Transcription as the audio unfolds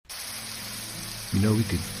We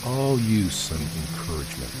could all use some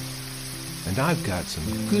encouragement. And I've got some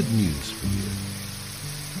good news for you.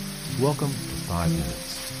 Welcome to 5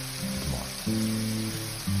 Minutes with Mark.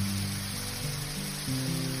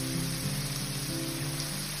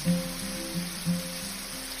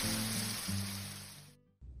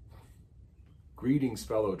 Greetings,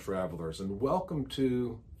 fellow travelers, and welcome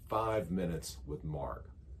to 5 Minutes with Mark.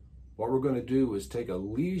 What we're going to do is take a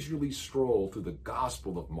leisurely stroll through the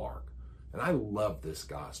Gospel of Mark. And I love this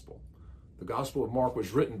gospel. The Gospel of Mark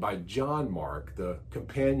was written by John Mark, the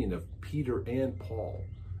companion of Peter and Paul.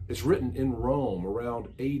 It's written in Rome around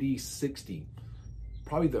AD 60,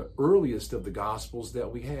 probably the earliest of the Gospels that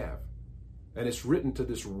we have. And it's written to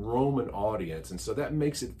this Roman audience, and so that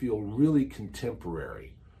makes it feel really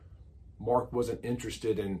contemporary. Mark wasn't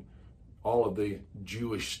interested in all of the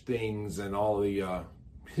Jewish things and all the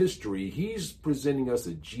history. He's presenting us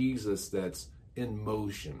a Jesus that's in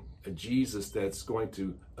motion, a Jesus that's going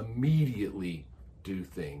to immediately do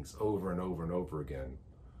things over and over and over again.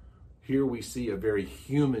 Here we see a very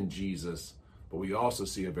human Jesus, but we also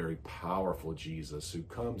see a very powerful Jesus who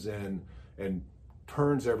comes in and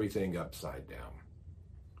turns everything upside down.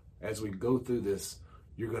 As we go through this,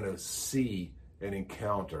 you're going to see and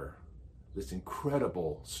encounter this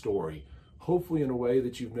incredible story, hopefully in a way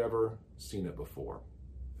that you've never seen it before.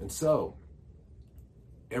 And so,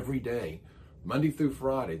 every day, Monday through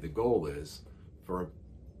Friday, the goal is for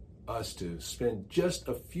us to spend just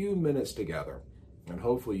a few minutes together. And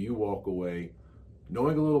hopefully you walk away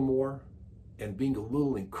knowing a little more and being a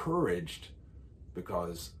little encouraged,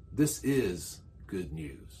 because this is good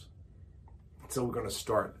news. So we're going to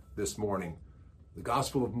start this morning, the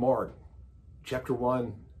Gospel of Mark, chapter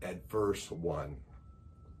 1 at verse 1.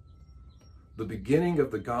 The beginning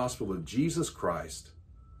of the gospel of Jesus Christ,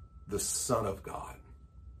 the Son of God.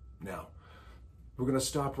 Now, we're going to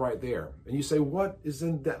stop right there. And you say, what is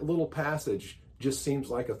in that little passage? Just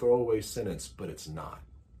seems like a throwaway sentence, but it's not.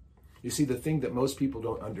 You see, the thing that most people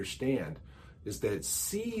don't understand is that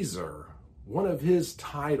Caesar, one of his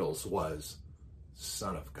titles was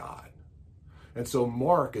Son of God. And so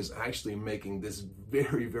Mark is actually making this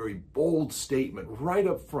very, very bold statement right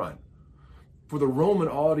up front. For the Roman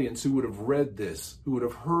audience who would have read this, who would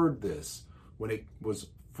have heard this when it was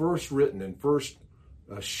first written and first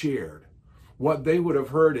shared, what they would have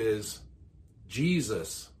heard is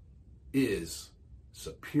Jesus is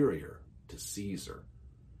superior to Caesar.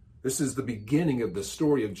 This is the beginning of the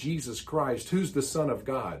story of Jesus Christ. Who's the Son of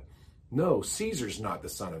God? No, Caesar's not the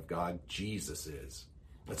Son of God. Jesus is.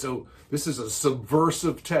 And so this is a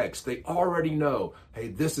subversive text. They already know, hey,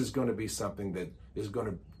 this is going to be something that is going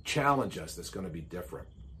to challenge us, that's going to be different.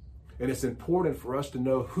 And it's important for us to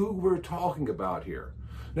know who we're talking about here.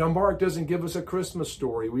 Now, Mark doesn't give us a Christmas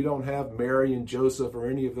story. We don't have Mary and Joseph or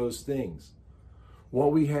any of those things.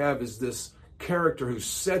 What we have is this character who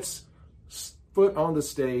sets foot on the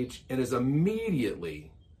stage and is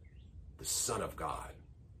immediately the Son of God.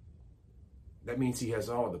 That means he has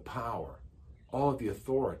all of the power, all of the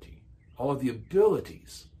authority, all of the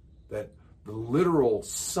abilities that the literal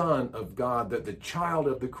Son of God, that the child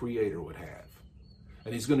of the Creator would have.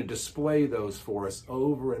 And he's going to display those for us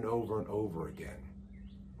over and over and over again.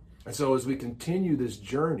 And so as we continue this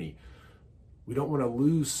journey, we don't want to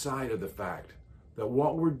lose sight of the fact that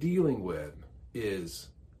what we're dealing with is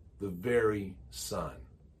the very Son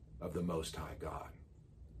of the Most High God.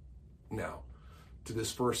 Now, to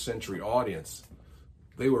this first century audience,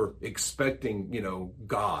 they were expecting,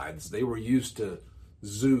 gods. They were used to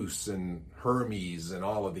Zeus and Hermes and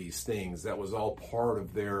all of these things. That was all part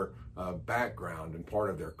of their background and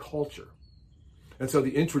part of their culture. And so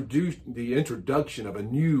the introduction of a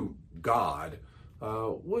new God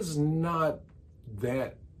was not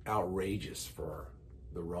that outrageous for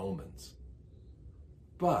the Romans.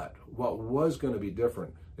 But what was going to be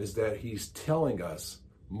different is that he's telling us,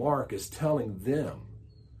 Mark is telling them,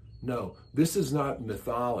 no, this is not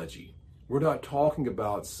mythology. We're not talking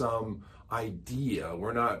about some idea.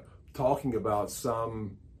 We're not talking about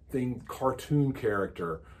something cartoon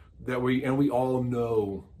character that we all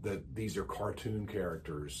know that these are cartoon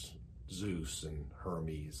characters, Zeus and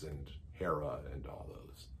Hermes and Hera and all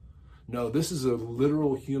those. No, this is a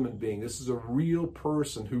literal human being. This is a real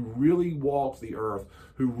person who really walked the earth,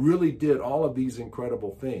 who really did all of these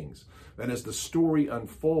incredible things. And as the story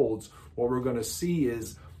unfolds, what we're going to see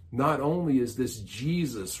is not only is this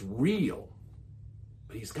Jesus real,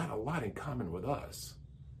 but he's got a lot in common with us.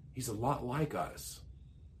 He's a lot like us,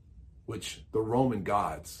 which the Roman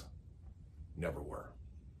gods never were.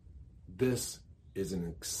 This is an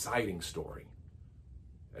exciting story,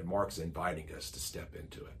 and Mark's inviting us to step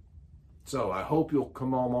into it. So I hope you'll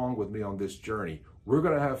come along with me on this journey. We're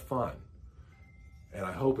going to have fun. And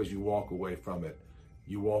I hope as you walk away from it,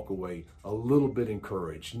 you walk away a little bit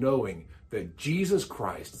encouraged, knowing that Jesus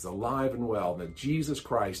Christ is alive and well, and that Jesus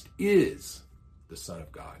Christ is the Son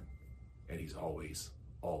of God. And he's always,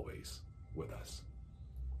 always with us.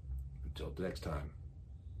 Until next time,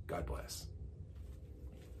 God bless.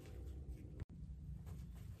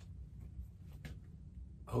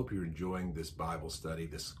 I hope you're enjoying this Bible study,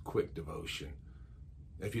 this quick devotion.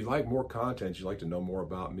 If you'd like more content, you'd like to know more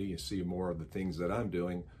about me and see more of the things that I'm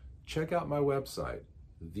doing, check out my website,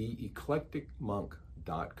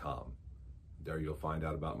 theeclecticmonk.com. There you'll find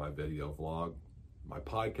out about my video vlog, my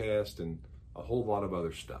podcast, and a whole lot of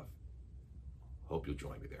other stuff. Hope you'll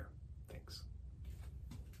join me there.